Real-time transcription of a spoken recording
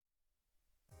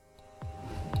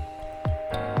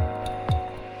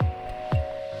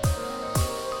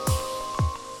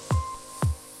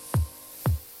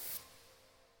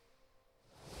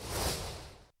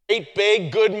Great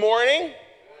big good morning.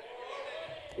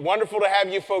 Wonderful to have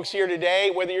you folks here today,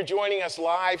 whether you're joining us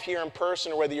live here in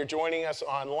person or whether you're joining us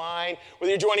online,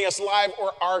 whether you're joining us live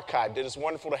or archived. It is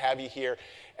wonderful to have you here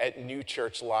at New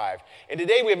Church Live. And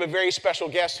today we have a very special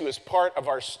guest who is part of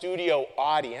our studio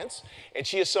audience, and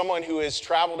she is someone who has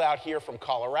traveled out here from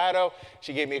Colorado.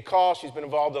 She gave me a call. She's been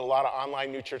involved in a lot of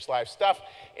online New Church Live stuff,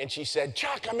 and she said,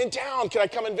 "Chuck, I'm in town. Can I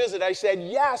come and visit?" I said,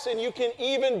 "Yes, and you can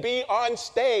even be on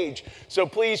stage." So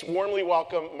please warmly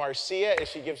welcome Marcia as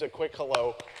she gives a quick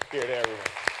hello here to everyone.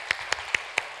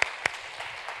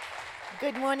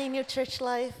 Good morning, New Church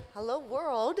Life. Hello,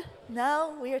 world.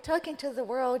 Now we are talking to the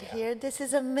world here. This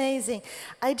is amazing.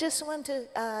 I just want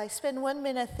to spend 1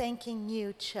 minute thanking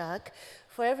you, Chuck,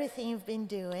 for everything you've been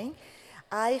doing.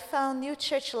 I found New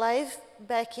Church Life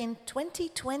back in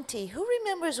 2020. Who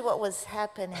remembers what was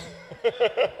happening?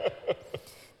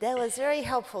 That was very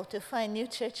helpful to find New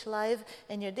Church Live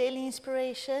and your daily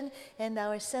inspiration and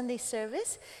our Sunday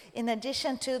service, in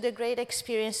addition to the great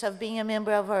experience of being a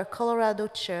member of our Colorado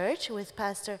church with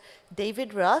Pastor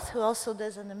David Roth, who also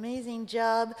does an amazing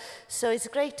job. So it's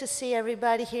great to see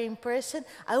everybody here in person.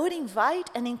 I would invite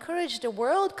and encourage the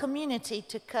world community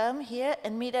to come here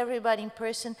and meet everybody in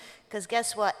person, because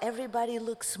guess what? Everybody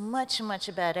looks much,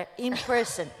 much better in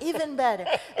person, even better.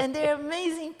 And they're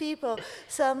amazing people.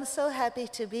 So I'm so happy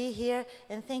to be here,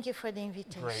 and thank you for the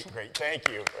invitation. Great. Thank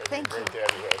you. Thank great you. to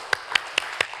have you guys.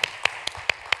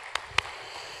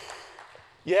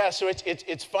 Yeah, so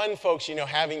it's fun, folks,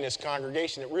 having this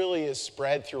congregation. It really is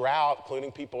spread throughout,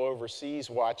 including people overseas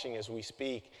watching as we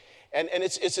speak. And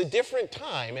it's a different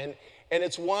time, and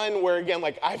it's one where, again,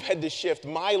 like I've had to shift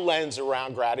my lens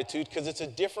around gratitude because it's a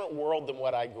different world than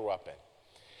what I grew up in.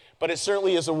 But it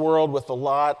certainly is a world with a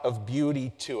lot of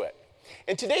beauty to it.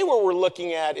 And today what we're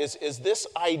looking at is this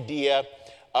idea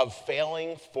of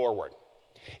failing forward.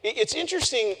 It's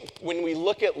interesting when we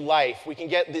look at life, we can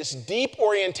get this deep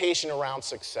orientation around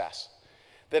success,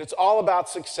 that it's all about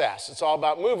success. It's all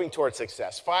about moving towards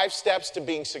success. 5 steps to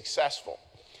being successful.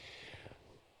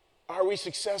 Are we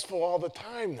successful all the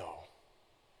time, though?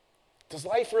 Does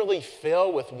life really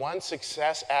fill with one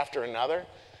success after another?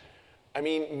 I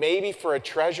mean, maybe for a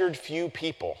treasured few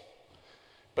people,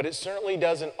 but it certainly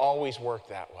doesn't always work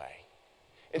that way.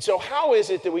 And so how is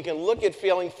it that we can look at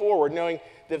failing forward, knowing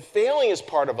that failing is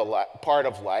part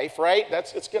of life, right?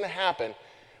 It's going to happen.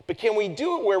 But can we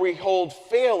do it where we hold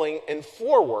failing and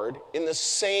forward in the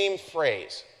same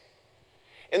phrase?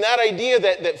 And that idea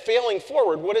that failing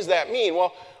forward, what does that mean?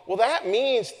 Well, that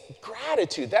means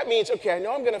gratitude. That means, okay, I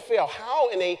know I'm going to fail. How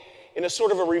in a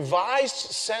sort of a revised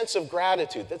sense of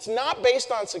gratitude that's not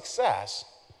based on success,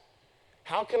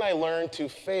 how can I learn to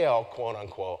fail, quote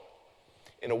unquote,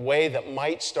 in a way that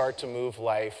might start to move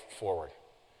life forward?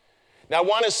 Now, I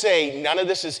want to say none of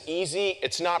this is easy.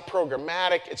 It's not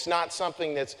programmatic. It's not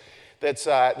something that's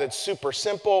super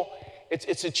simple.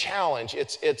 It's a challenge.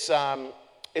 It's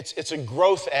a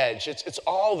growth edge. It's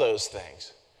all those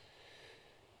things.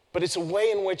 But it's a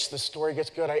way in which the story gets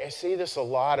good. I see this a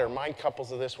lot, or remind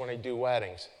couples of this when I do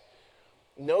weddings.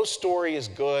 No story is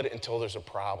good until there's a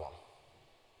problem.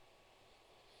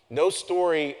 No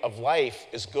story of life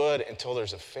is good until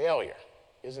there's a failure.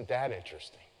 Isn't that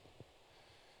interesting?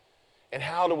 And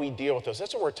how do we deal with those?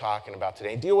 That's what we're talking about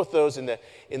today. Deal with those in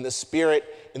the spirit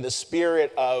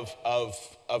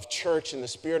of church, in the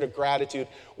spirit of gratitude,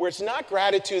 where it's not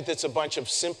gratitude that's a bunch of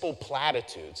simple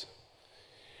platitudes,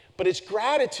 but it's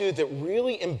gratitude that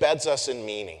really embeds us in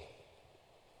meaning.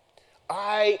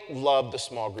 I love the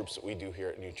small groups that we do here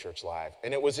at New Church Live.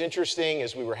 And it was interesting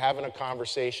as we were having a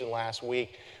conversation last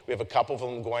week. We have a couple of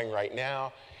them going right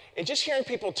now. And just hearing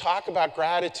people talk about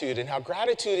gratitude and how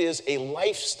gratitude is a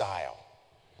lifestyle.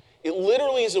 It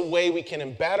literally is a way we can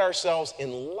embed ourselves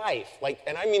in life.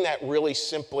 And I mean that really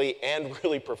simply and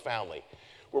really profoundly.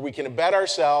 Where we can embed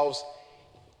ourselves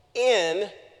in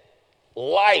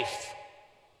life.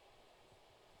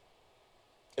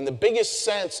 In the biggest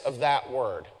sense of that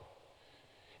word.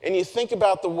 And you think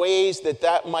about the ways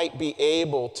that might be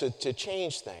able to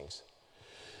change things.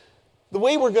 The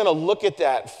way we're going to look at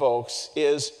that, folks,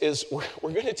 is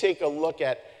we're going to take a look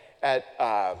at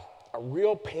a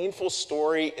real painful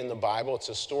story in the Bible. It's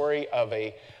a story of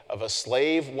a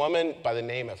slave woman by the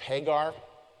name of Hagar,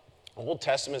 an Old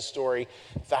Testament story,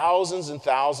 thousands and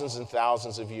thousands and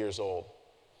thousands of years old.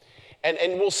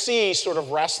 And we'll see sort of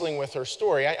wrestling with her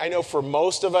story. I know for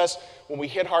most of us, when we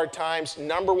hit hard times,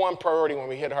 number one priority when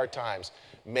we hit hard times,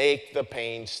 make the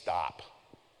pain stop.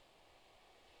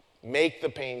 Make the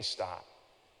pain stop.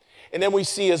 And then we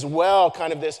see as well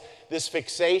kind of this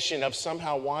fixation of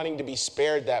somehow wanting to be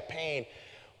spared that pain.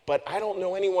 But I don't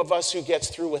know any of us who gets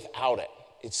through without it.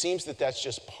 It seems that that's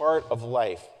just part of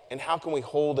life. And how can we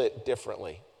hold it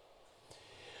differently?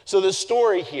 So the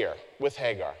story here with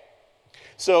Hagar.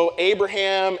 So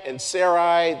Abraham and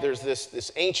Sarai, there's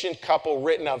this ancient couple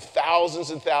written of thousands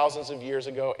and thousands of years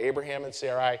ago, Abraham and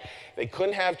Sarai. They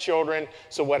couldn't have children.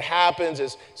 So what happens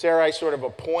is Sarai sort of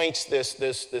appoints this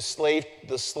slave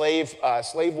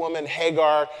woman,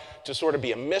 Hagar, to sort of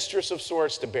be a mistress of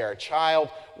sorts, to bear a child,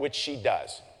 which she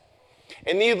does.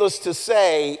 And needless to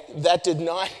say,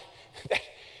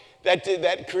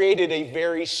 that created a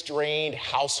very strained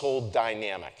household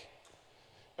dynamic.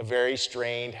 A very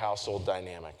strained household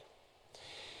dynamic.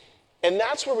 And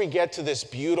that's where we get to this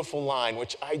beautiful line,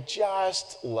 which I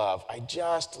just love. I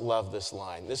just love this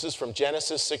line. This is from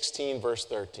Genesis 16, verse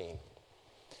 13.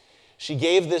 She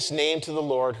gave this name to the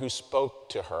Lord who spoke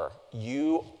to her.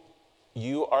 You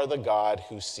are the God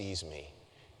who sees me.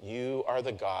 You are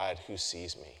the God who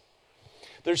sees me.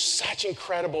 There's such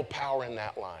incredible power in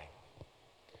that line.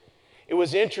 It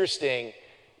was interesting.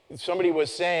 Somebody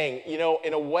was saying,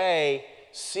 in a way,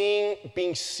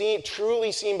 being seen,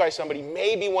 truly seen by somebody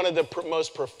may be one of the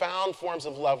most profound forms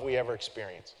of love we ever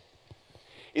experience.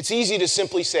 It's easy to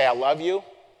simply say, I love you.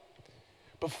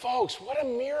 But folks, what a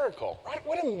miracle. Right?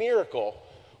 What a miracle.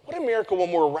 What a miracle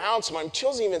when we're around someone.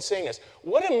 Chill's even saying this.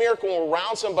 What a miracle when we're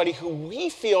around somebody who we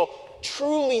feel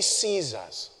truly sees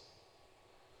us.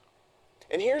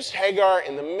 And here's Hagar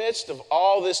in the midst of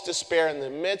all this despair, in the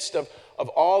midst of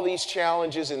all these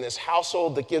challenges in this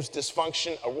household that gives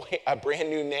dysfunction a brand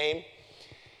new name.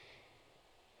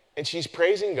 And she's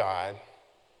praising God,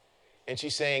 and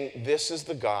she's saying, this is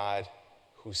the God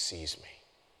who sees me.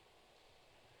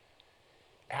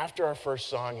 After our first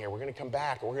song here, we're going to come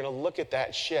back, and we're going to look at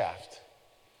that shift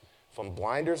from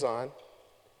blinders on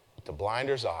to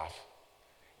blinders off,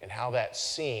 and how that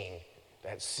seeing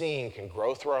can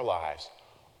grow through our lives,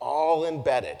 all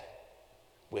embedded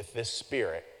with this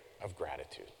spirit of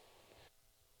gratitude.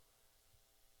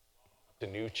 The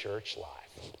New Church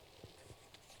Live.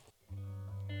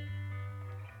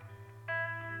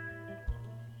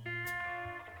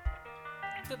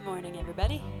 Good morning,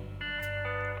 everybody.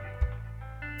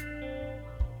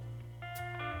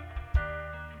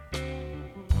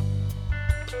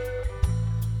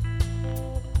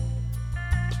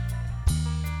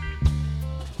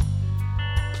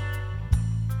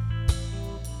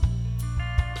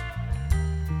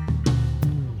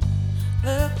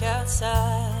 Look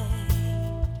outside.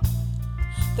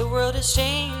 The world is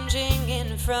changing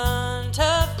in front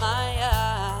of my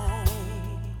eyes.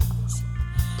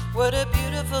 What a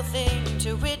beautiful thing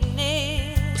to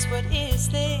witness. What is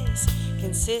this?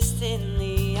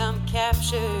 Consistently I'm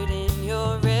captured in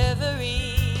your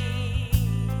reverie.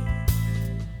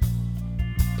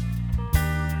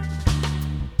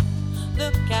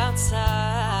 Look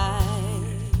outside.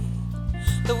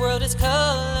 The world is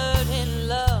colored in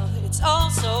love. It's all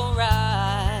so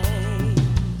right.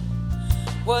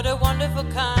 What a wonderful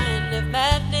kind of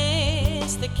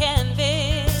madness. The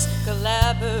canvas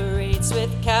collaborates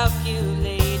with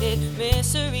calculated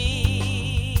misery.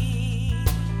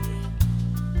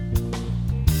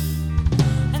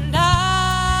 And I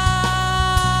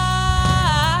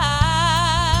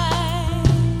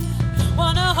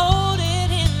wanna hold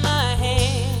it in my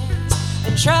hands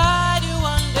and try to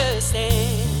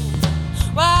understand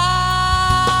why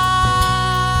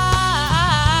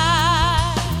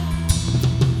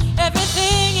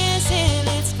everything is in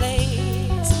its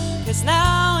place, 'cause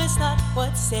now it's not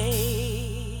what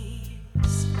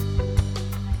saves.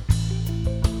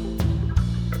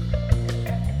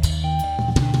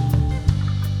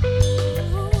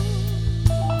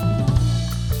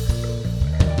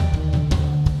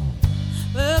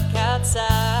 Look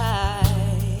outside.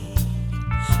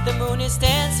 The moon is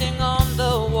dancing on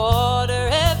the water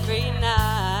every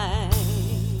night.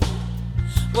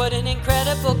 What an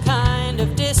incredible kind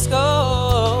of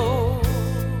disco.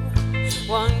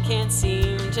 One can't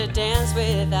seem to dance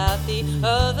without the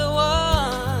other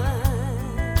one.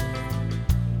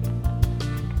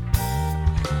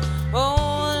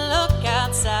 Oh, look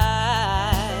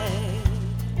outside.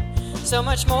 So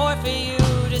much more for you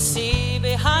to see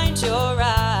behind your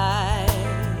eyes.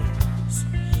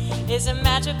 Is a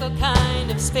magical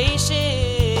kind of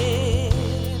spaceship.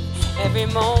 Every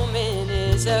moment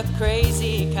is a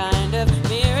crazy kind of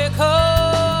miracle.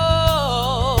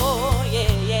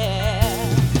 Yeah, yeah.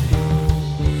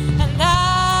 And I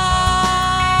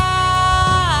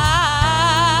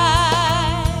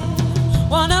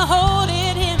wanna hold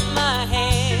it in my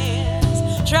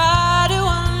hands, try to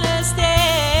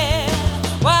understand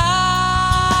why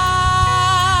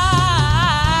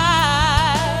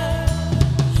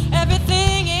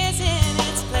everything is in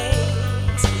its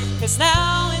place,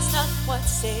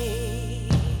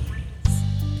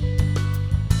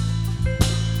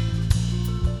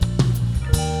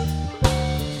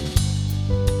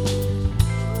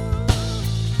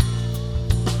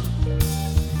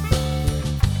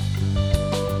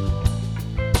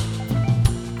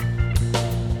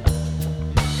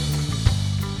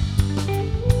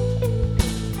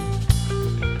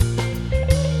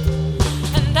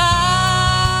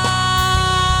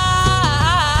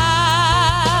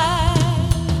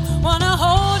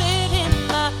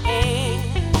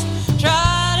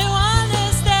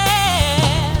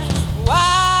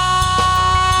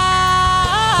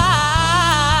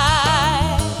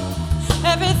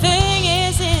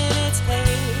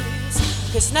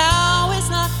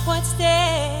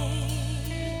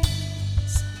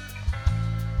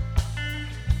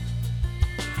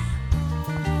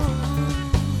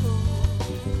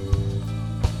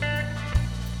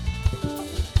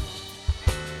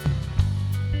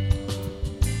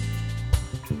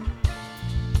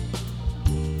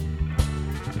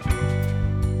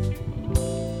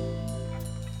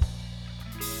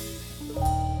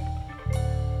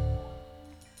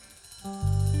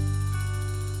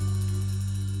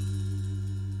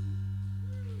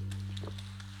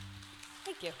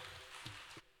 you.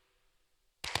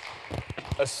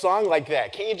 A song like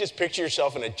that, can't you just picture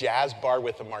yourself in a jazz bar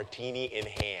with a martini in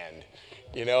hand?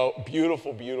 You know,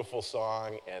 beautiful, beautiful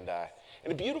song, and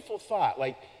a beautiful thought,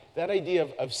 like that idea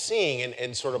of seeing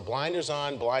and sort of blinders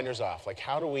on, blinders off. Like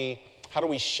how do we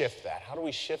shift that? How do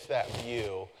we shift that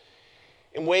view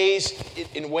in ways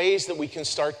that we can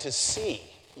start to see,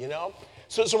 you know?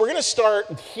 So we're going to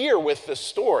start here with the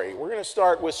story. We're going to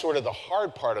start with sort of the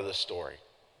hard part of the story.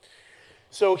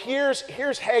 So here's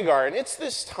Hagar, and it's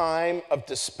this time of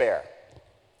despair.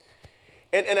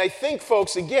 And I think,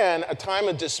 folks, again, a time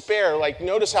of despair, like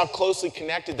notice how closely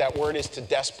connected that word is to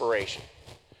desperation.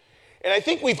 And I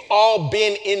think we've all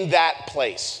been in that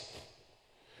place.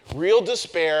 Real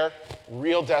despair,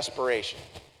 real desperation.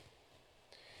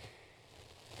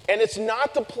 And it's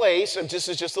not the place, and this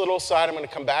is just a little aside I'm going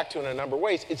to come back to in a number of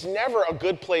ways, it's never a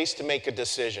good place to make a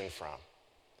decision from.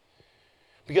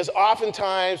 Because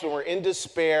oftentimes when we're in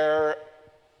despair,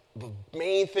 the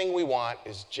main thing we want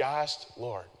is just,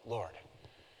 Lord,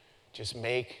 just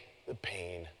make the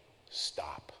pain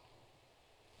stop.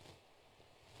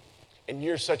 And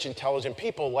you're such intelligent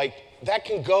people, like that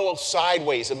can go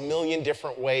sideways a million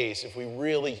different ways if we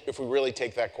really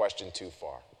take that question too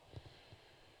far.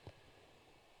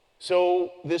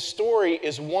 So this story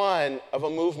is one of a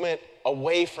movement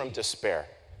away from despair.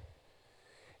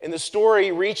 And the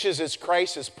story reaches its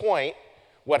crisis point.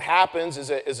 What happens is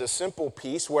a simple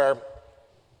piece where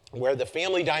the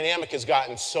family dynamic has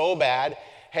gotten so bad,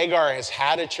 Hagar has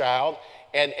had a child,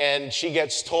 and she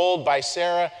gets told by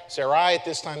Sarai at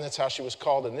this time, that's how she was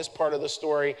called in this part of the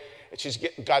story, and she's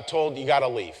got told, you gotta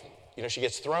leave. You know, she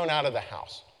gets thrown out of the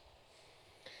house.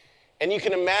 And you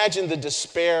can imagine the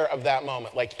despair of that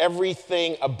moment, like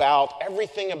everything about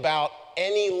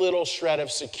any little shred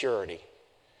of security,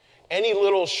 any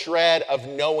little shred of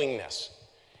knowingness,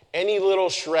 any little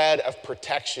shred of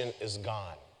protection is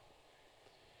gone.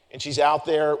 And she's out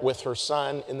there with her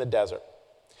son in the desert.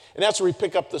 And that's where we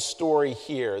pick up the story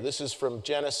here. This is from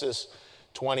Genesis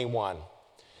 21.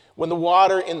 When the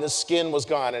water in the skin was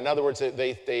gone, in other words,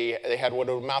 they had what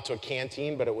would amount to a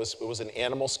canteen, but it was an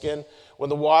animal skin. When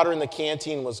the water in the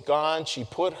canteen was gone, she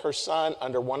put her son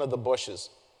under one of the bushes.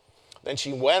 Then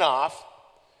she went off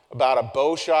about a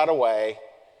bow shot away,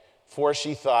 for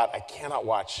she thought, I cannot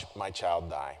watch my child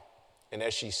die. And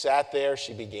as she sat there,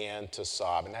 she began to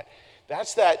sob. And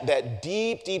that's that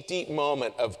deep, deep, deep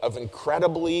moment of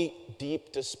incredibly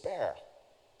deep despair.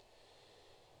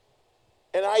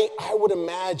 And I would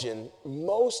imagine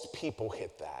most people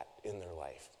hit that in their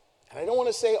life. And I don't want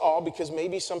to say all because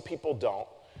maybe some people don't,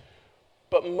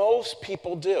 but most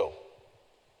people do.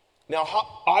 Now,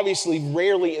 obviously,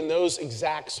 rarely in those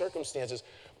exact circumstances,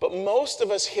 but most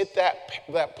of us hit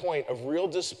that point of real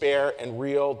despair and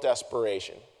real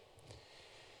desperation.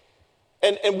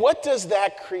 And what does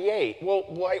that create? Well,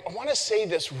 I want to say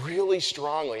this really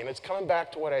strongly, and it's coming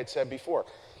back to what I had said before.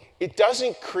 It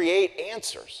doesn't create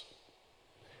answers.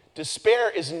 Despair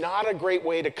is not a great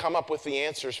way to come up with the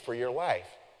answers for your life.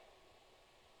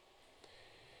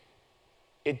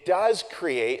 It does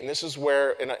create, and this is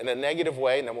where, in a negative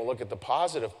way, and then we'll look at the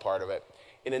positive part of it.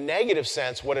 In a negative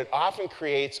sense, what it often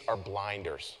creates are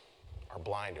blinders.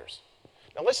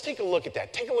 Now let's take a look at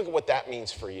that. Take a look at what that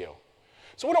means for you.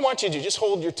 So what I want you to do, just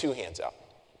hold your two hands out.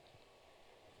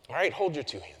 All right, hold your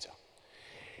two hands out.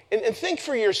 And think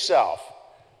for yourself,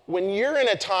 when you're in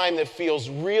a time that feels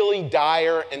really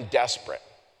dire and desperate,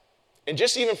 and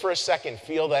just even for a second,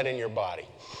 feel that in your body.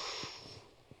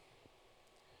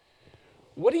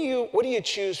 What do you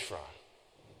choose from?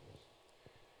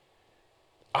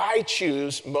 I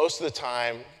choose most of the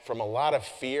time from a lot of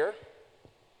fear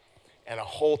and a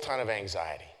whole ton of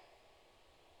anxiety.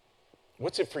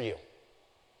 What's it for you?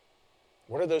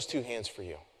 What are those two hands for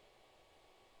you?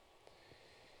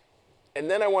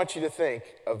 And then I want you to think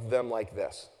of them like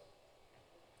this.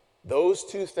 Those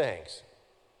two things,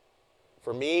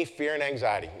 for me, fear and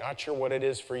anxiety. Not sure what it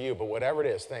is for you, but whatever it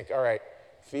is, think, all right,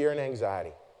 fear and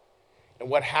anxiety. And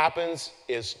what happens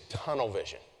is tunnel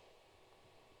vision.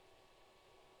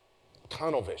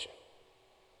 Tunnel vision.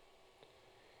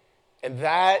 And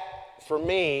that, for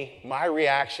me, my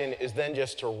reaction is then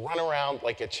just to run around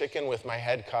like a chicken with my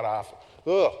head cut off.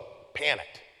 Ugh,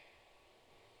 panicked.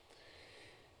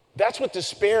 That's what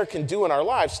despair can do in our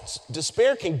lives.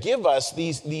 Despair can give us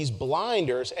these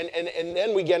blinders, and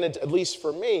then we get into, at least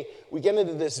for me, we get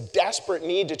into this desperate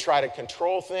need to try to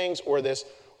control things or this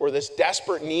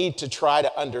desperate need to try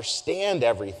to understand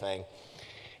everything.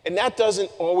 And that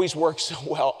doesn't always work so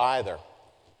well either.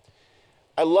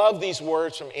 I love these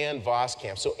words from Ann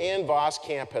Voskamp. So Ann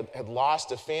Voskamp had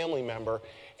lost a family member,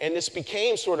 And this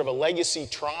became sort of a legacy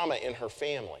trauma in her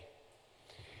family.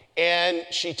 And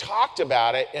she talked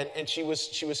about it, and she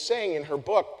was saying in her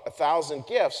book, 1,000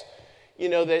 Gifts,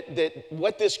 that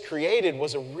what this created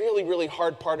was a really, really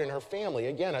hard part in her family.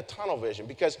 Again, a tunnel vision.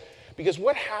 Because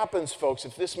what happens, folks,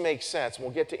 if this makes sense, and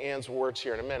we'll get to Ann's words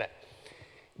here in a minute.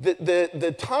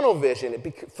 The tunnel vision,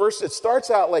 first it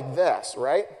starts out like this,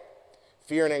 right?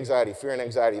 Fear and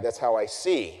anxiety, that's how I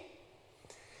see.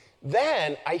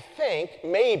 Then I think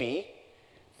maybe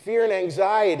fear and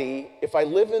anxiety, if I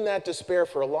live in that despair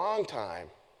for a long time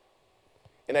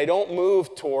and I don't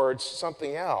move towards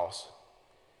something else,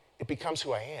 it becomes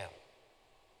who I am.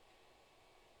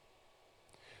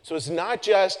 So it's not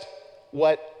just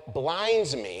what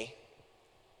blinds me,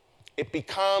 it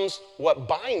becomes what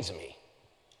binds me.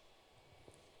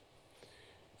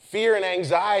 Fear and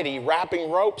anxiety,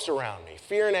 wrapping ropes around me.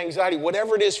 Fear and anxiety,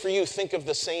 whatever it is for you, think of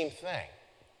the same thing.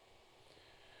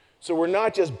 So we're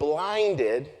not just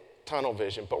blinded, tunnel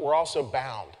vision, but we're also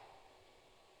bound.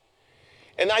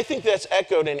 And I think that's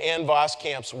echoed in Ann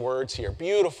Voskamp's words here,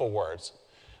 beautiful words.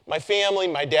 My family,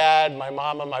 my dad, my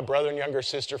mama, my brother and younger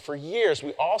sister, for years,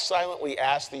 we all silently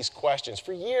asked these questions.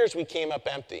 For years, we came up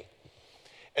empty.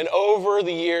 And over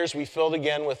the years, we filled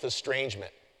again with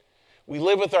estrangement. We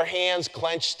live with our hands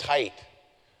clenched tight.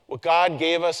 What God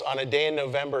gave us on a day in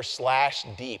November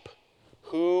 / deep.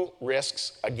 Who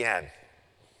risks again?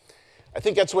 I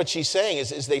think that's what she's saying,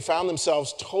 is they found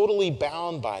themselves totally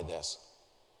bound by this.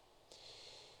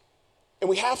 And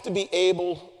we have to be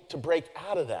able to break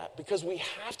out of that because we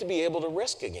have to be able to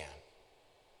risk again.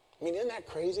 I mean, isn't that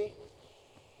crazy?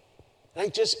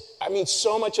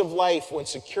 So much of life, when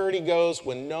security goes,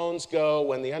 when knowns go,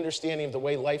 when the understanding of the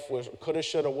way life was, coulda,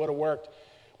 shoulda, woulda worked,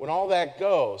 when all that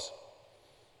goes,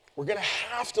 we're going to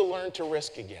have to learn to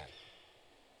risk again.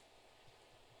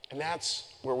 And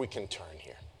that's where we can turn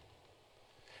here.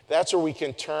 That's where we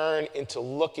can turn into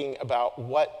looking about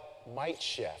what might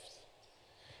shift,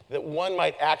 that one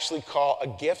might actually call a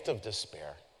gift of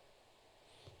despair.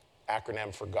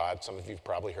 Acronym for God, some of you have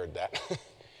probably heard that.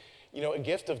 A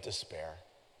gift of despair,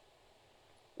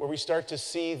 where we start to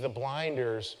see the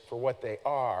blinders for what they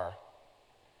are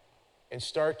and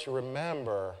start to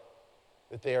remember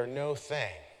that they are no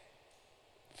thing.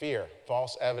 Fear,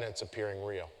 false evidence appearing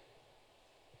real.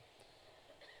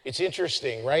 It's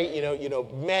interesting, right?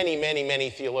 Many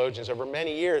theologians over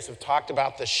many years have talked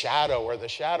about the shadow or the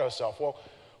shadow self.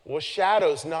 Well,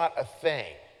 shadow's not a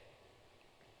thing.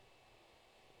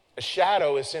 A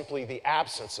shadow is simply the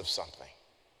absence of something.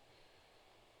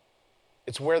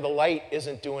 It's where the light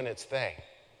isn't doing its thing.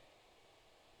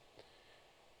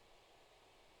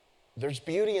 There's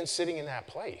beauty in sitting in that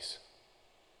place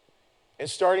and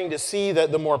starting to see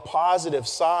the more positive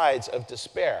sides of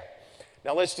despair.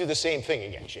 Now let's do the same thing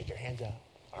again. Shake your hands out.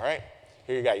 All right?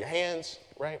 Here you got your hands,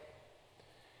 right?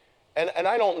 And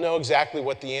I don't know exactly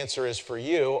what the answer is for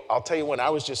you. I'll tell you what I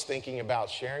was just thinking about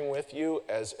sharing with you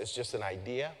as just an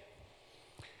idea.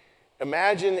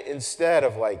 Imagine instead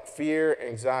of fear,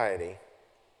 anxiety,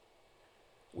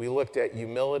 we looked at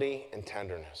humility and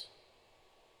tenderness.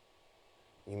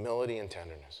 Humility and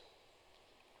tenderness.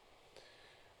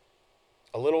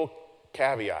 A little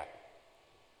caveat.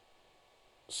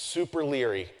 Super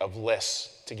leery of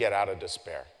lists to get out of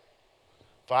despair.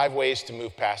 5 ways to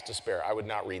move past despair. I would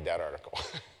not read that article.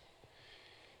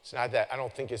 It's not that, I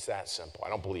don't think it's that simple. I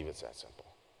don't believe it's that simple.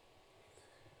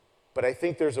 But I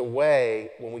think there's a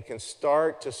way when we can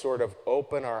start to sort of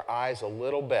open our eyes a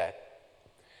little bit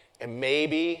and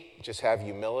maybe just have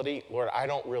humility. Lord, I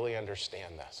don't really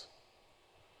understand this.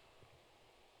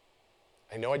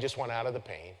 I know I just want out of the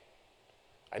pain.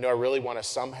 I know I really want to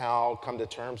somehow come to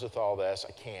terms with all this.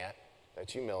 I can't.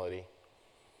 That's humility.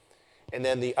 And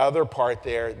then the other part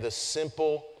there, the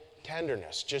simple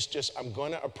tenderness. Just I'm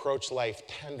going to approach life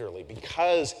tenderly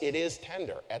because it is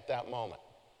tender at that moment.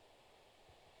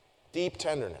 Deep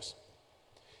tenderness.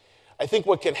 I think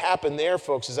what can happen there,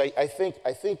 folks, is I think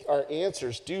our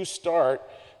answers do start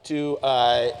to,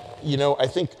 I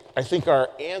think our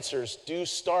answers do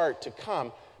start to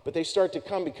come, but they start to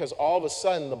come because all of a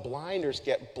sudden the blinders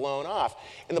get blown off.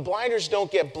 And the blinders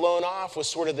don't get blown off with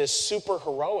sort of this super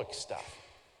heroic stuff.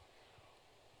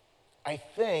 I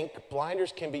think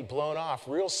blinders can be blown off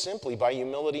real simply by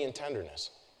humility and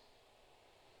tenderness.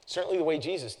 Certainly the way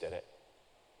Jesus did it.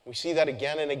 We see that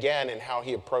again and again in how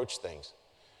he approached things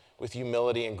with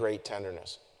humility and great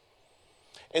tenderness.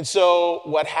 And so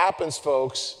what happens,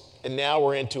 folks, and now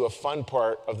we're into a fun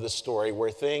part of the story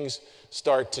where things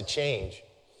start to change.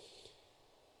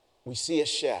 We see a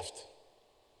shift.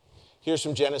 Here's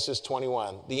from Genesis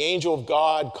 21. The angel of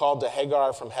God called to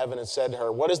Hagar from heaven and said to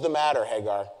her, "What is the matter,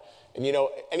 Hagar? And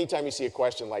anytime you see a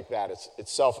question like that,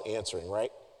 it's self-answering,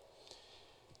 right?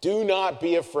 Do not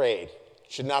be afraid.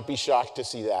 Should not be shocked to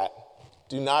see that.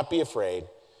 Do not be afraid.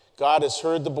 God has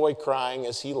heard the boy crying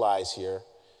as he lies here.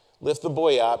 Lift the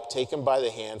boy up, take him by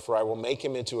the hand, for I will make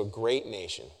him into a great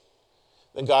nation.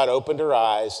 Then God opened her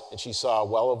eyes, and she saw a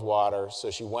well of water.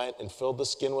 So she went and filled the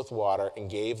skin with water and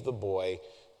gave the boy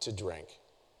to drink.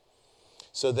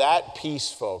 So that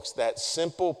piece, folks, that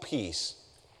simple piece,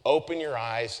 open your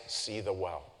eyes, see the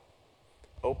well.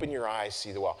 Open your eyes,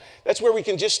 see the well. That's where we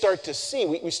can just start to see.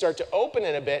 We start to open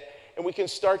it a bit, and we can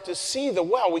start to see the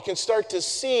well. We can start to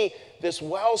see this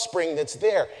wellspring that's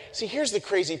there. See, here's the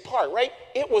crazy part, right?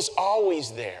 It was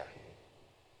always there.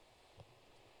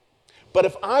 But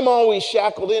if I'm always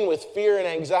shackled in with fear and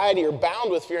anxiety or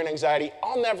bound with fear and anxiety,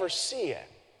 I'll never see it.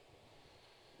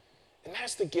 And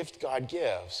that's the gift God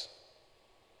gives.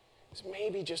 It's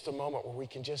maybe just a moment where we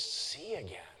can just see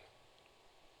again.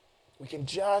 We can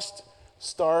just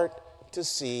start to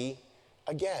see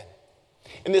again.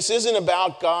 And this isn't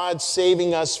about God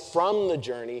saving us from the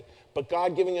journey, but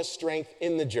God giving us strength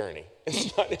in the journey.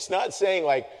 It's not saying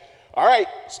like, all right,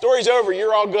 story's over,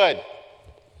 you're all good.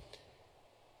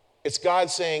 It's God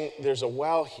saying, there's a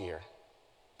well here.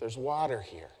 There's water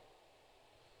here.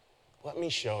 Let me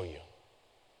show you.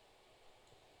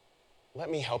 Let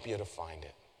me help you to find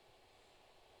it.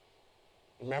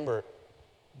 Remember,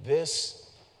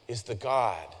 this is the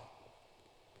God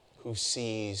who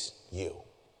sees you.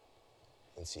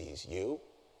 And sees you,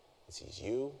 and sees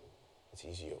you, and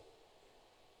sees you.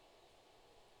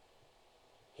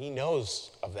 He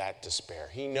knows of that despair.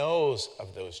 He knows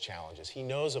of those challenges. He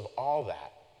knows of all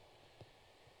that.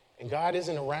 And God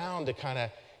isn't around to kind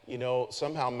of,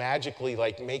 somehow magically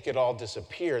like make it all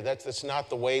disappear. That's not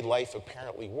the way life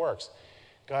apparently works.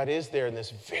 God is there in this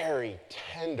very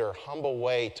tender, humble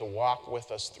way to walk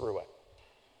with us through it.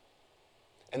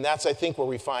 And that's, I think, where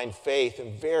we find faith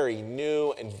in very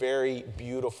new and very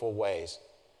beautiful ways.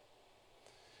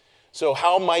 So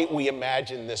how might we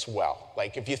imagine this well?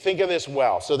 Like if you think of this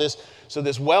well, so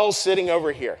this well's sitting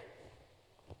over here.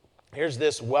 Here's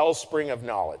this wellspring of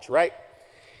knowledge, right?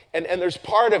 And there's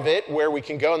part of it where we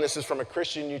can go, and this is from a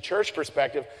Christian New Church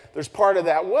perspective, there's part of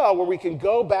that well where we can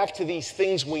go back to these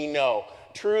things we know,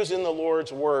 truths in the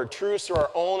Lord's Word, truths through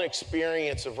our own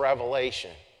experience of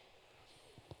revelation,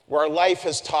 where our life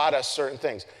has taught us certain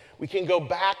things. We can go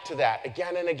back to that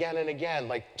again and again and again,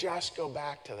 like just go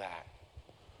back to that.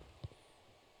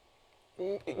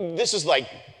 This is like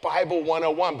Bible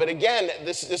 101, but again,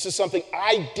 this is something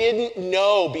I didn't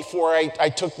know before I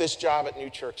took this job at New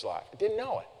Church Live. I didn't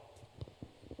know it.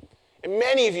 And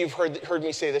many of you have heard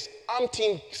me say this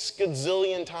umpteen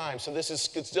skazillion times, so this is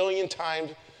skazillion times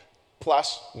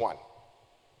plus one.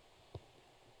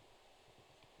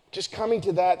 Just coming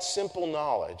to that simple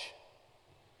knowledge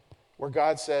where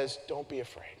God says, don't be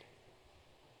afraid.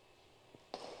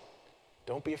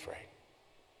 Don't be afraid.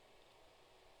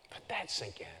 Let that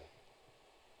sink in.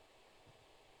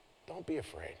 Don't be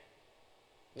afraid.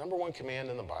 Number one command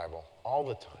in the Bible, all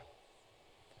the time.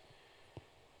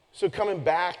 So coming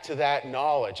back to that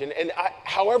knowledge, and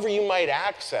however you might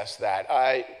access that,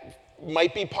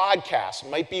 might be podcasts,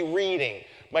 might be reading,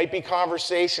 might be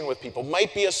conversation with people,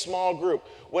 might be a small group,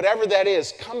 whatever that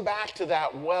is, come back to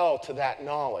that well, to that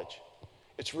knowledge.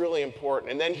 It's really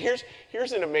important. And then here's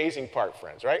an amazing part,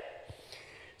 friends, right?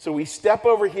 So we step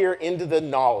over here into the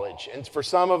knowledge. And for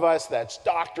some of us, that's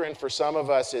doctrine. For some of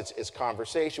us, it's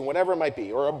conversation, whatever it might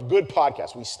be, or a good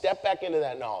podcast. We step back into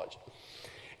that knowledge.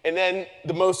 And then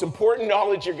the most important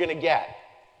knowledge you're going to get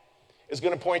is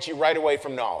going to point you right away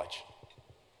from knowledge.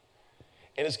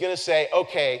 And it's going to say,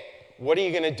 okay, what are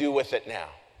you going to do with it now?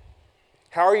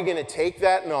 How are you going to take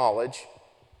that knowledge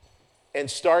and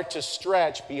start to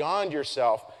stretch beyond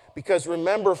yourself? Because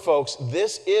remember, folks,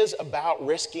 this is about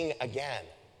risking again.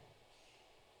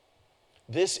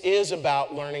 This is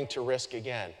about learning to risk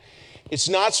again. It's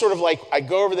not sort of like I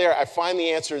go over there, I find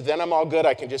the answer, then I'm all good.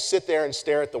 I can just sit there and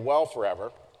stare at the well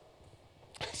forever.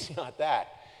 It's not that.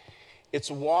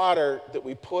 It's water that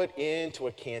we put into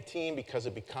a canteen because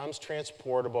it becomes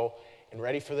transportable. And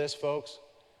ready for this, folks?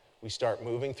 We start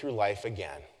moving through life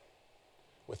again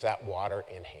with that water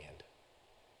in hand.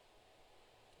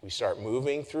 We start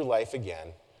moving through life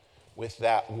again with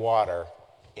that water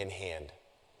in hand.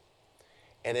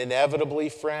 And inevitably,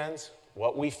 friends,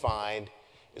 what we find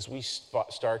is we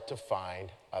start to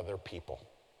find other people,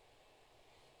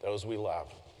 those we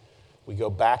love. We go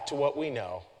back to what we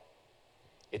know.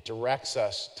 It directs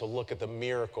us to look at the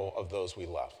miracle of those we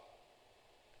love.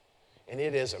 And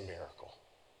it is a miracle.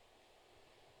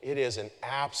 It is an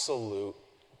absolute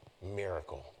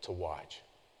miracle to watch.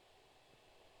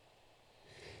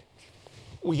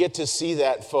 we get to see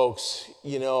that, folks,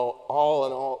 all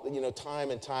in all,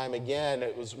 time and time again.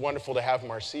 It was wonderful to have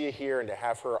Marcia here and to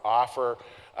have her offer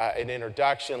an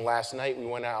introduction. Last night we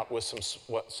went out with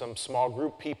some small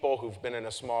group people who've been in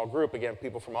a small group, again,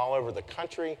 people from all over the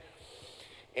country.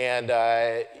 And,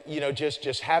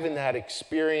 just having that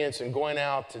experience and going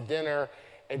out to dinner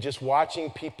and just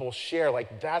watching people share,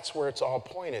 like that's where it's all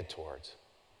pointed towards.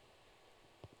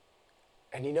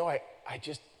 And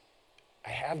I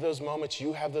have those moments,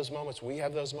 you have those moments, we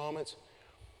have those moments.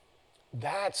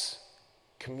 That's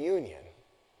communion.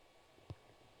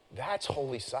 That's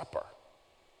Holy Supper.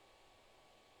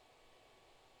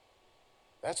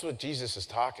 That's what Jesus is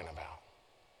talking about.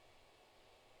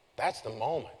 That's the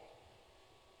moment.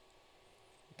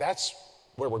 That's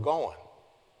where we're going.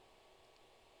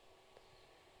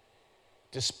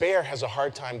 Despair has a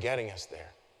hard time getting us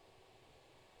there.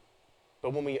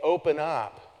 But when we open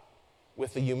up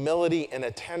with a humility and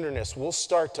a tenderness, we'll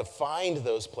start to find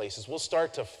those places. We'll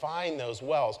start to find those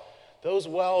wells. Those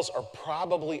wells are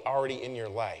probably already in your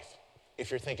life.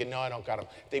 If you're thinking, no, I don't got them.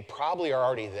 They probably are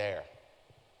already there.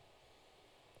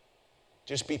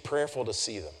 Just be prayerful to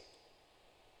see them.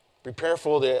 Be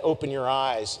prayerful to open your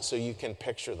eyes so you can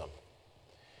picture them.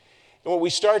 And when we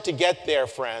start to get there,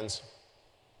 friends,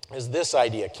 is this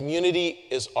idea. Community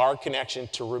is our connection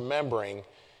to remembering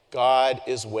God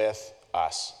is with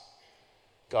us.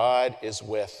 God is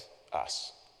with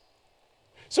us.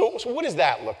 So what does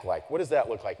that look like? What does that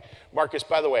look like? Marcus,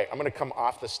 by the way, I'm going to come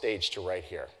off the stage to right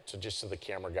here, so just so the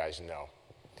camera guys know.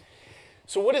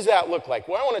 So what does that look like?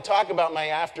 Well, I want to talk about my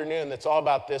afternoon that's all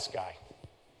about this guy.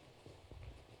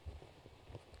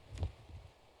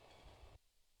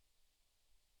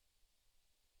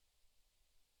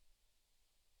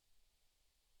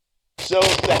 So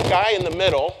that guy in the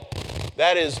middle,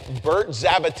 that is Bert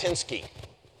Zabatinsky.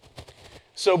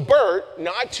 So Bert,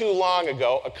 not too long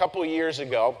ago, a couple of years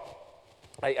ago,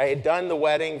 I had done the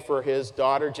wedding for his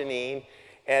daughter Janine,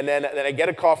 and then I get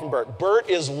a call from Bert. Bert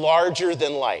is larger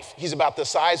than life. He's about the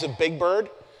size of Big Bird,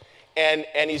 and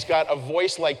he's got a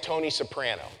voice like Tony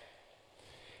Soprano.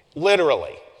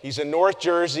 Literally. He's a North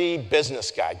Jersey business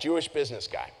guy, Jewish business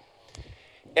guy.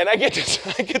 And I get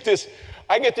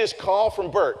this call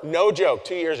from Bert, no joke,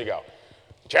 2 years ago.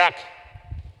 Chuck,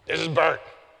 this is Bert.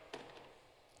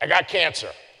 I got cancer.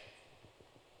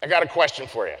 I got a question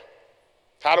for you.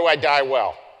 How do I die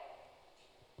well?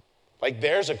 Like,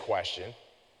 there's a question.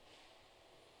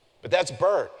 But that's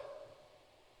Bert.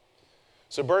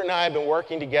 So Bert and I have been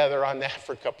working together on that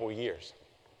for a couple of years.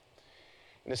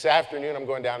 And this afternoon, I'm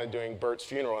going down and doing Bert's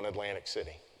funeral in Atlantic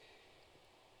City.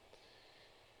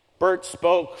 Bert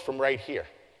spoke from right here,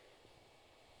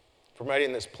 from right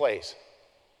in this place.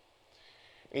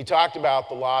 And he talked about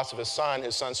the loss of his son.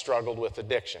 His son struggled with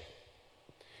addiction.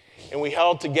 And we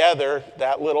held together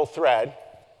that little thread,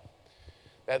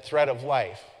 that thread of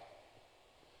life,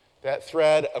 that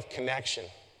thread of connection,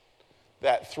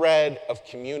 that thread of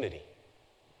community.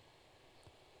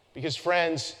 Because,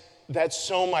 friends, that's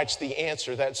so much the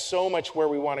answer. That's so much where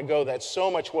we want to go. That's so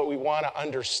much what we want to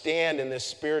understand in this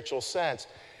spiritual sense.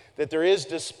 That there is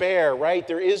despair, right?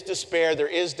 There is despair, there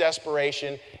is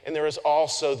desperation, and there is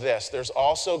also this. There's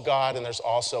also God, and there's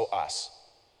also us.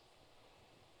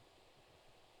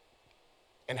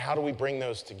 And how do we bring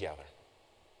those together?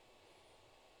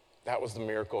 That was the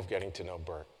miracle of getting to know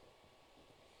Bert.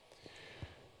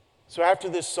 So after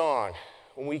this song,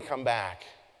 when we come back,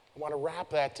 I want to wrap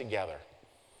that together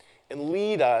and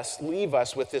leave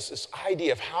us with this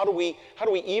idea of how do we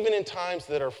even in times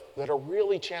that are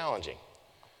really challenging,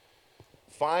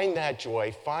 find that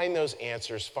joy, find those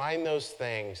answers, find those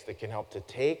things that can help to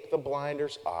take the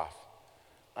blinders off,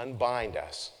 unbind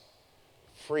us,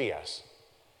 free us,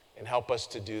 and help us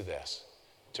to do this,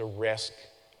 to risk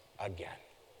again.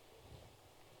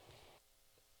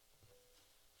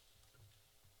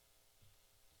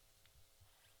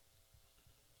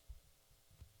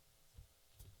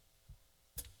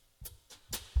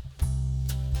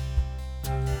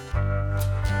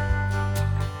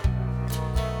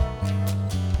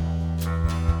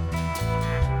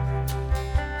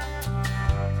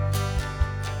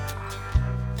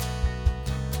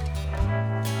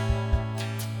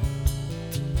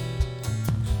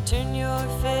 Turn your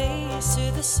face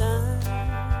to the sun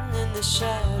and the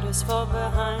shadows fall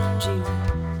behind you.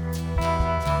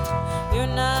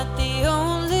 You're not the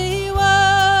only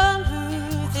one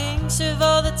who thinks of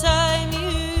all the time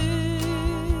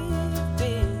you've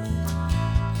been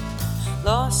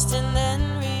lost and then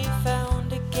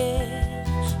refound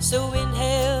again. So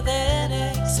inhale, then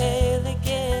exhale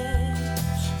again.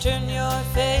 Turn your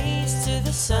face to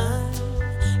the sun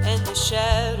and the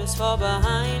shadows fall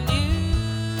behind you.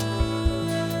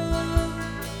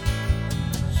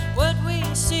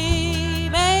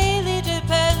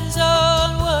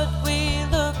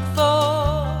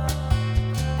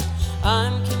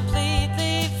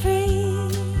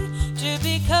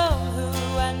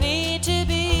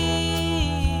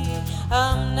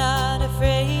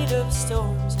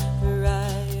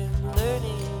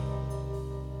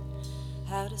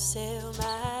 sail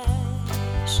my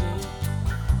ship.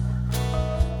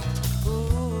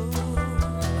 Ooh,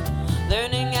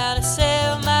 learning how to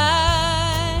sail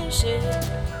my ship.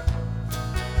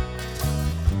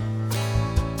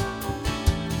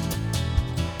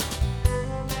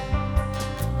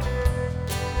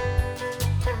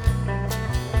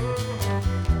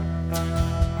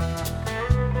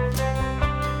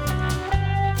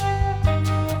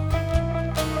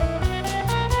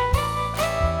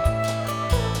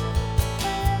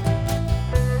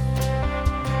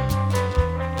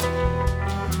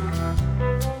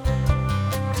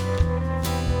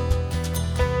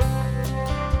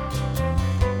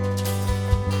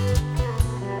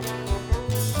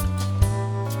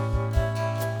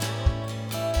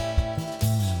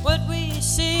 What we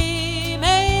see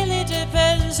mainly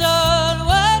depends on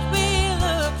what we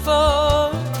look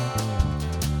for.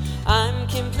 I'm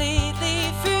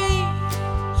completely free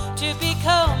to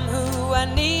become who I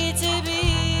need to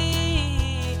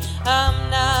be. I'm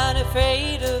not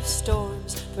afraid of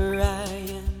storms, for I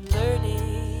am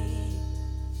learning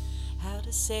how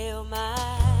to sail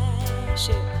my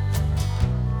ship.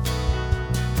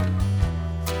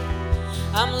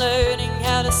 I'm learning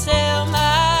how to sail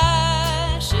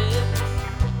my ship.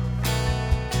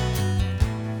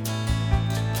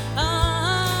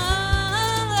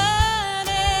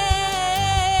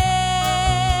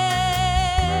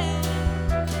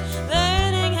 I'm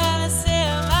learning how to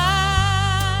sail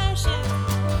my ship.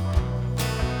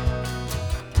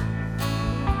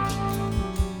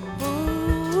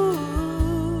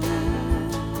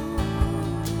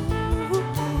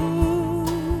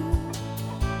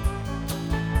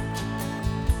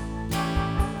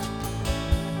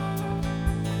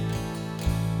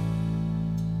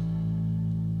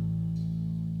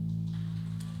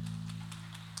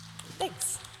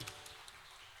 Thanks.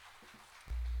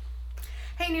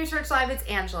 Hey New Church Live, it's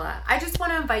Angela. I just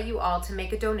want to invite you all to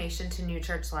make a donation to New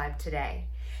Church Live today.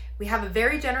 We have a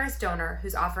very generous donor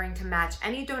who's offering to match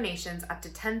any donations up to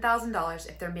 $10,000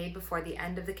 if they're made before the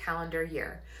end of the calendar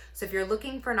year. So if you're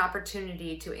looking for an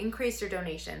opportunity to increase your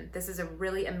donation, this is a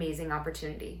really amazing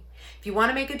opportunity. If you want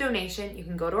to make a donation, you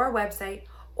can go to our website,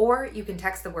 or you can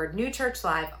text the word New Church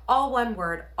Live, all one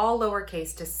word, all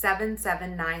lowercase, to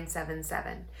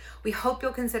 77977. We hope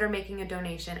you'll consider making a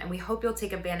donation, and we hope you'll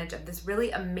take advantage of this really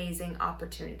amazing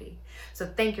opportunity. So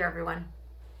thank you, everyone.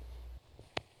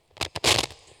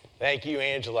 Thank you,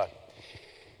 Angela.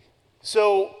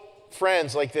 So,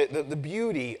 friends, like the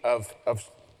beauty of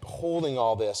holding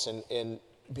all this and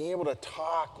being able to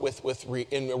talk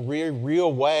in a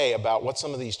real way about what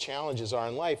some of these challenges are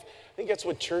in life, I think that's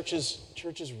what churches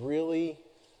really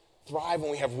thrive when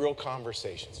we have real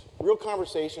conversations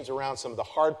around some of the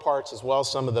hard parts as well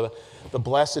as some of the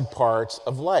blessed parts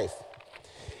of life.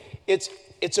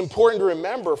 It's important to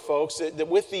remember, folks, that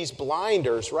with these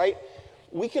blinders, right,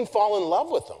 we can fall in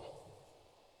love with them.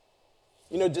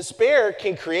 You know, despair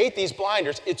can create these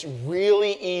blinders. It's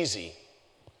really easy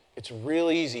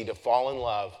to fall in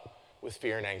love with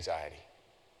fear and anxiety.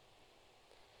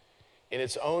 In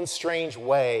its own strange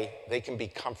way, they can be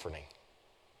comforting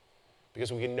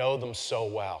because we can know them so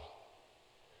well.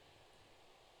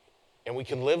 And we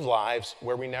can live lives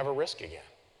where we never risk again.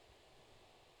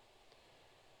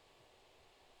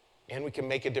 And we can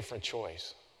make a different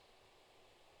choice.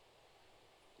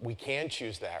 We can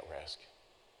choose that risk.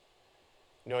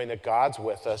 Knowing that God's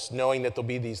with us, knowing that there'll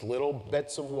be these little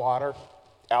bits of water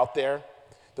out there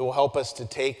that will help us to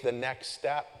take the next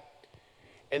step.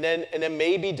 And then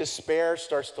maybe despair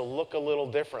starts to look a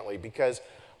little differently because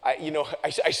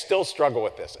I still struggle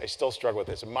with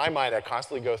this. In my mind, I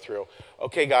constantly go through,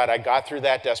 okay, God, I got through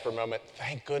that desperate moment.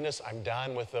 Thank goodness I'm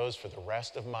done with those for the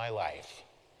rest of my life.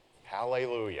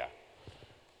 Hallelujah.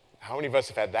 How many of us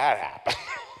have had that happen?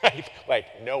 Right? Like,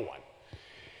 no one.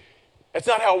 That's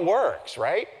not how it works,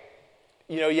 right?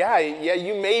 You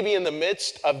may be in the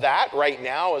midst of that right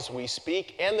now as we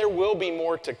speak, and there will be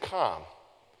more to come.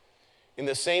 In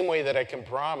the same way that I can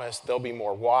promise there'll be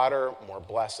more water, more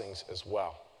blessings as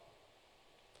well.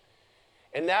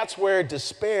 And that's where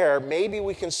despair, maybe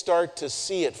we can start to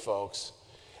see it, folks,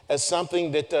 as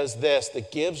something that does this,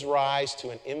 that gives rise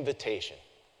to an invitation.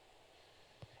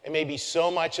 And maybe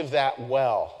so much of that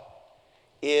well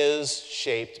is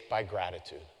shaped by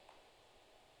gratitude.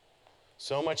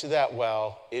 So much of that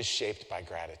well is shaped by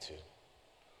gratitude.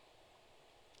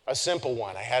 A simple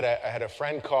one. I had a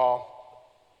friend call,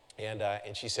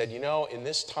 and she said, in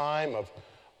this time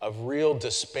of real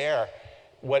despair,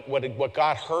 what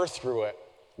got her through it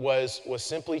was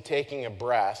simply taking a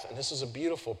breath, and this is a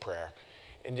beautiful prayer,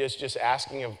 and just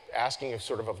asking of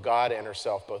God and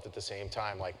herself both at the same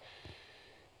time, like,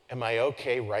 am I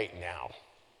okay right now?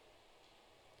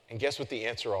 And guess what the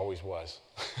answer always was?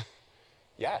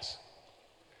 Yes.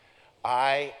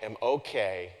 I am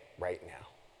okay right now.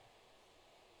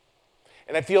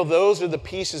 And I feel those are the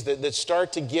pieces that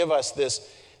start to give us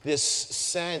this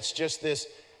sense, just this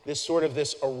sort of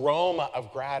this aroma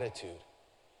of gratitude.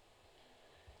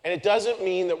 And it doesn't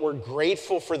mean that we're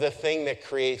grateful for the thing that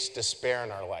creates despair in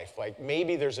our life. Like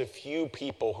maybe there's a few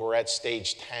people who are at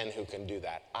stage 10 who can do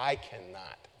that. I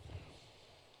cannot.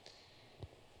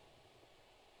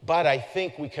 But I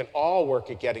think we can all work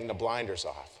at getting the blinders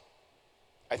off.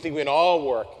 I think we can all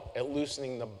work at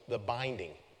loosening the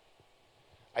binding.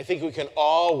 I think we can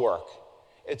all work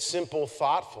at simple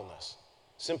thoughtfulness,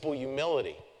 simple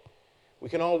humility. We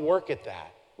can all work at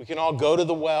that. We can all go to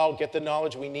the well, get the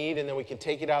knowledge we need, and then we can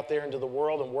take it out there into the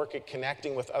world and work at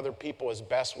connecting with other people as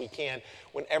best we can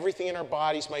when everything in our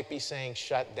bodies might be saying,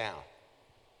 shut down.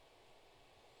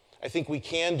 I think we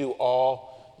can do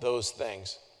all those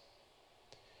things.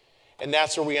 And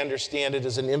that's where we understand it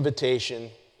as an invitation,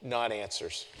 not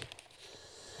answers.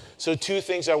 So 2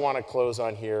 things I want to close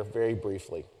on here very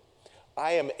briefly.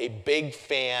 I am a big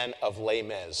fan of Les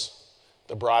Mis,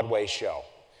 the Broadway show.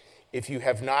 If you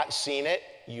have not seen it,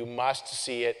 you must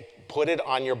see it. Put it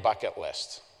on your bucket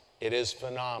list. It is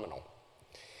phenomenal.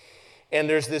 And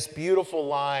there's this beautiful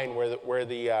line where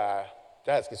that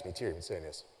gets me teary even saying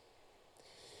this.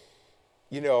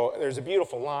 You know, there's a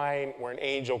beautiful line where an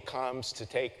angel comes to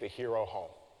take the hero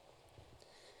home.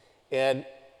 And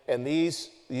these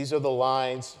are the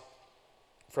lines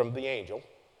from the angel.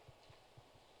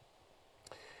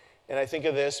 And I think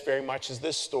of this very much as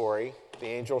this story, the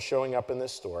angel showing up in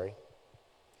this story.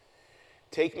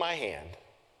 Take my hand,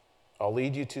 I'll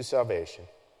lead you to salvation.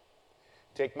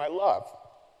 Take my love,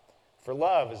 for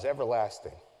love is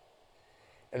everlasting.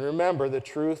 And remember the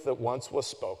truth that once was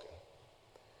spoken.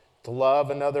 To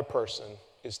love another person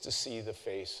is to see the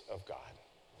face of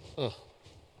God.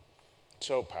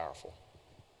 So powerful.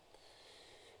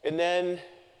 And then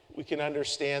we can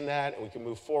understand that and we can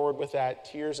move forward with that,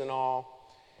 tears and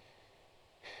all,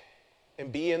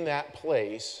 and be in that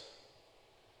place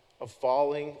of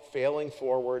failing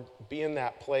forward, be in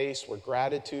that place where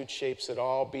gratitude shapes it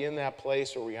all, be in that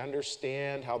place where we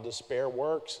understand how despair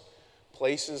works,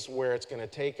 places where it's going to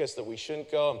take us that we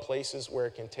shouldn't go, and places where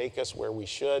it can take us where we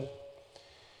should.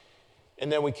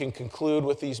 And then we can conclude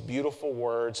with these beautiful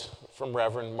words from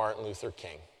Reverend Martin Luther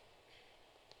King.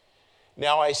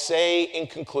 Now I say in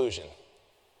conclusion,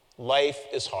 life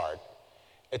is hard,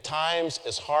 at times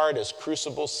as hard as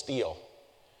crucible steel.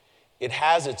 It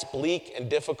has its bleak and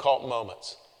difficult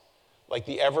moments. Like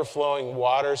the ever-flowing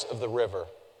waters of the river,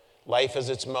 life has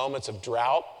its moments of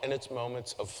drought and its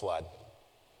moments of flood.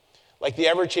 Like the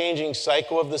ever-changing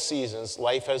cycle of the seasons,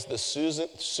 life has the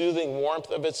soothing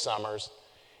warmth of its summers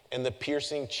and the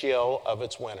piercing chill of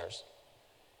its winters.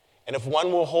 And if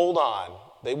one will hold on,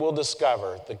 they will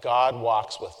discover that God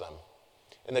walks with them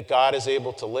and that God is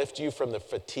able to lift you from the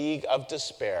fatigue of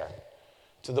despair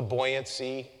to the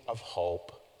buoyancy of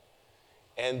hope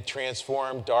and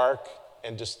transform dark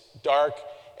and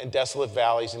desolate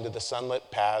valleys into the sunlit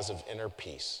paths of inner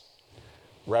peace.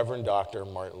 Reverend Dr.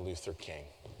 Martin Luther King.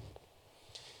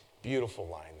 Beautiful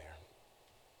line there.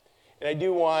 And I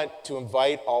do want to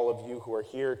invite all of you who are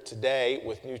here today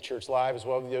with New Church Live, as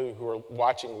well as you who are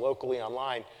watching locally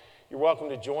online, you're welcome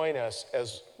to join us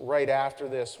as right after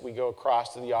this we go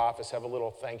across to the office, have a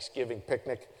little Thanksgiving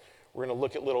picnic. We're going to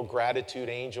look at little gratitude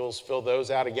angels, fill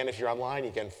those out. Again, if you're online,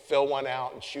 you can fill one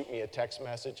out and shoot me a text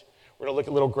message. We're going to look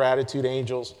at little gratitude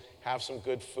angels, have some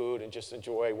good food, and just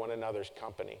enjoy one another's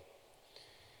company.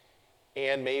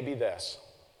 And maybe this.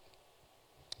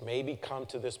 Maybe come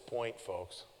to this point,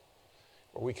 folks,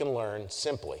 where we can learn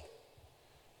simply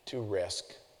to risk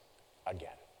again.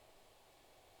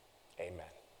 Amen.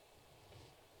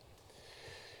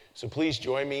 So please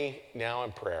join me now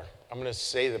in prayer. I'm going to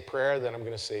say the prayer, then I'm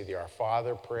going to say the Our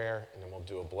Father prayer, and then we'll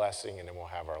do a blessing, and then we'll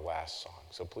have our last song.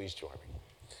 So please join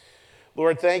me.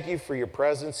 Lord, thank you for your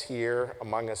presence here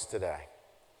among us today.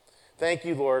 Thank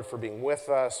you, Lord, for being with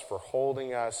us, for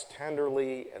holding us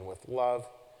tenderly and with love.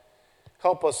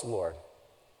 Help us, Lord,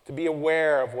 to be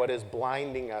aware of what is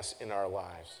blinding us in our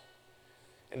lives,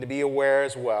 and to be aware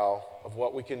as well of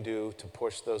what we can do to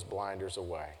push those blinders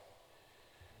away,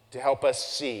 to help us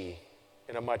see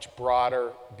in a much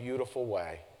broader, beautiful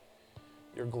way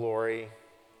your glory,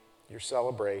 your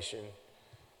celebration,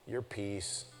 your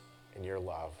peace, and your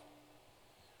love.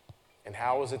 And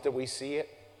how is it that we see it?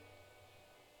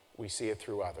 We see it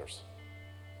through others.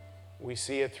 We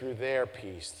see it through their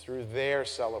peace, through their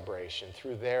celebration,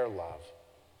 through their love.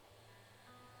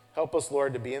 Help us,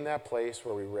 Lord, to be in that place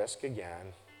where we risk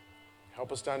again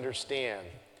Help us to understand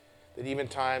that even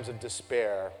times of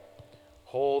despair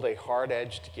hold a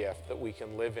hard-edged gift that we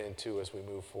can live into as we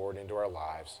move forward into our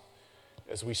lives,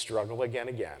 as we struggle again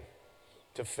and again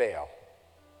to fail,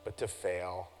 but to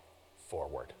fail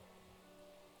forward.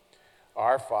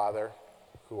 Our Father,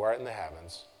 who art in the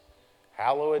heavens,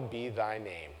 hallowed be thy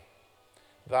name.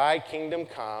 Thy kingdom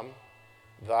come,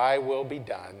 thy will be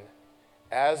done,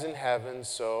 as in heaven,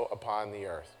 so upon the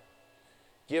earth.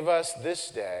 Give us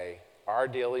this day our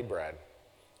daily bread,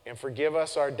 and forgive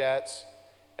us our debts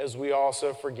as we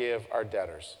also forgive our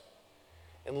debtors.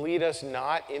 And lead us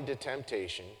not into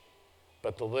temptation,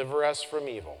 but deliver us from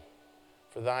evil.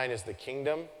 For thine is the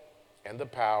kingdom and the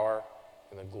power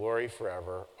and the glory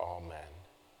forever. Amen.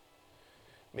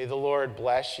 May the Lord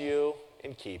bless you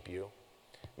and keep you.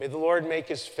 May the Lord make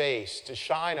his face to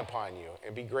shine upon you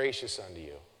and be gracious unto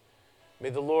you. May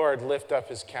the Lord lift up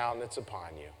his countenance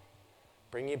upon you,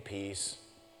 bring you peace,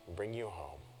 and bring you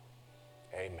home.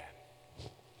 Amen.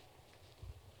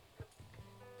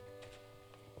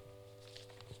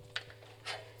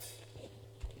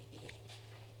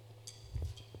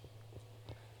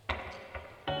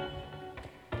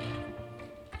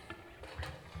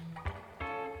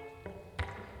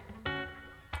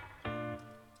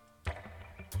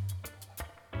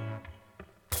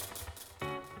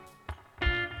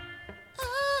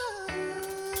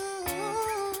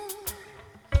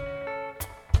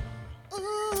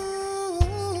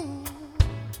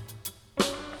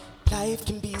 Life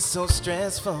can be so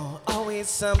stressful, always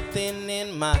something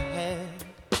in my head.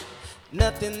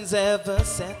 Nothing's ever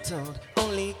settled,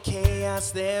 only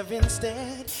chaos there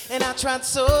instead. And I tried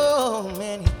so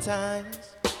many times,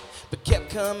 but kept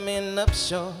coming up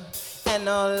short. And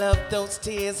all of those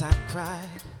tears I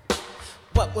cried,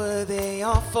 what were they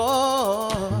all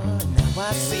for? Now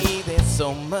I see there's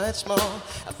so much more.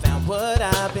 I found what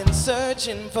I've been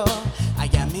searching for. I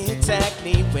am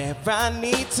exactly where I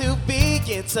need to be.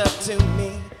 It's up to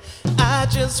me. I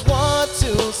just want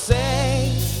to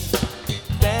say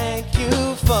thank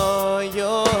you for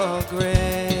your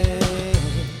grace,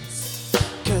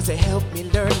 'cause it helped me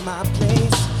learn my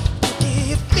place.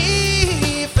 You give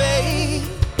me faith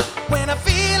when I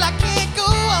feel I can't go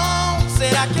on.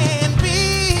 Said I can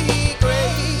be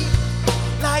great,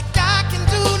 like I can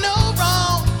do no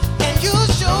wrong. And you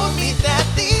showed me that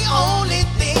the only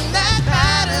thing that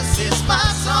matters is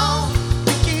my song.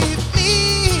 You give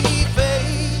me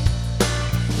faith,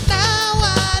 now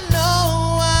I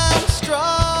know I'm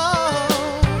strong.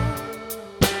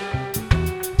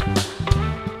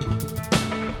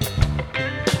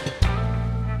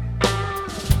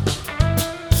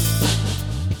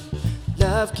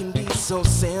 Love can be so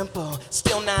simple,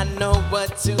 still not know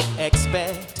what to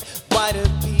expect. Why do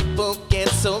people get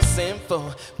so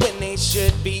sinful when they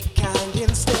should be kind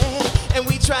instead? And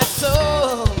we tried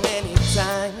so many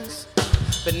times,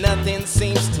 but nothing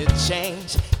seems to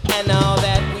change. And all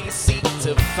that we seek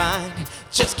to find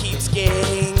just keeps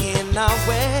getting in our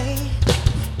way.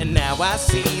 And now I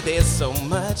see there's so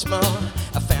much more.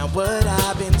 I found what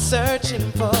I've been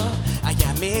searching for. I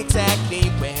am exactly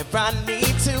where I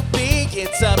need to be.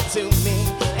 It's up to me.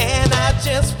 And I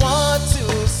just want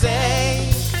to say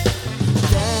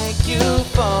thank you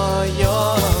for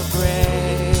your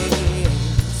grace,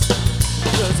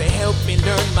 'cause it helped me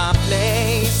learn my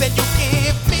place. And you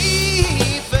give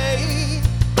me faith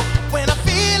when I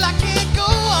feel I can't go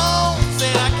on.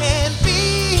 Said I can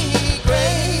be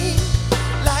great,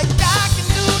 like I can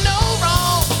do no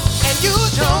wrong. And you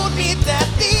showed me that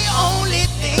the only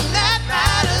thing that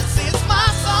matters is my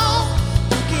song.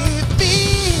 You give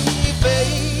me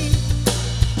faith,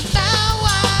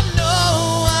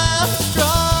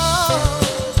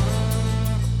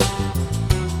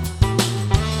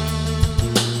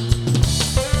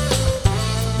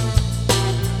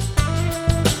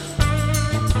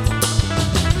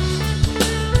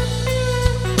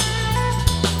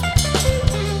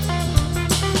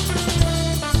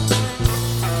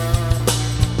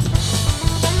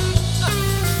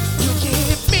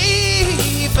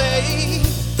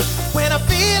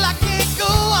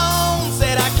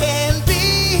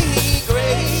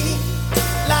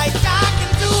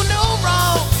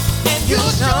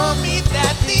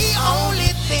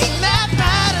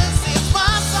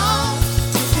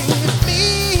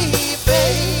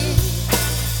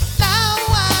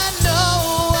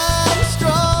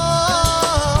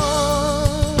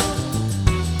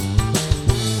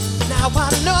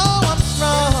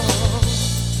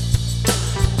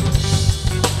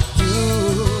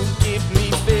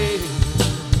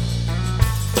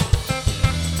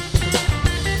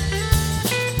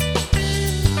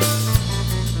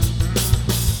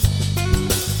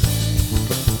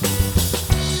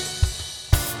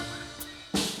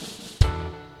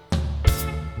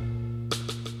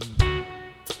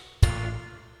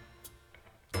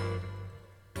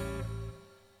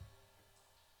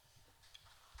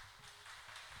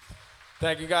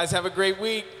 Thank you guys. Have a great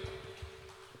week.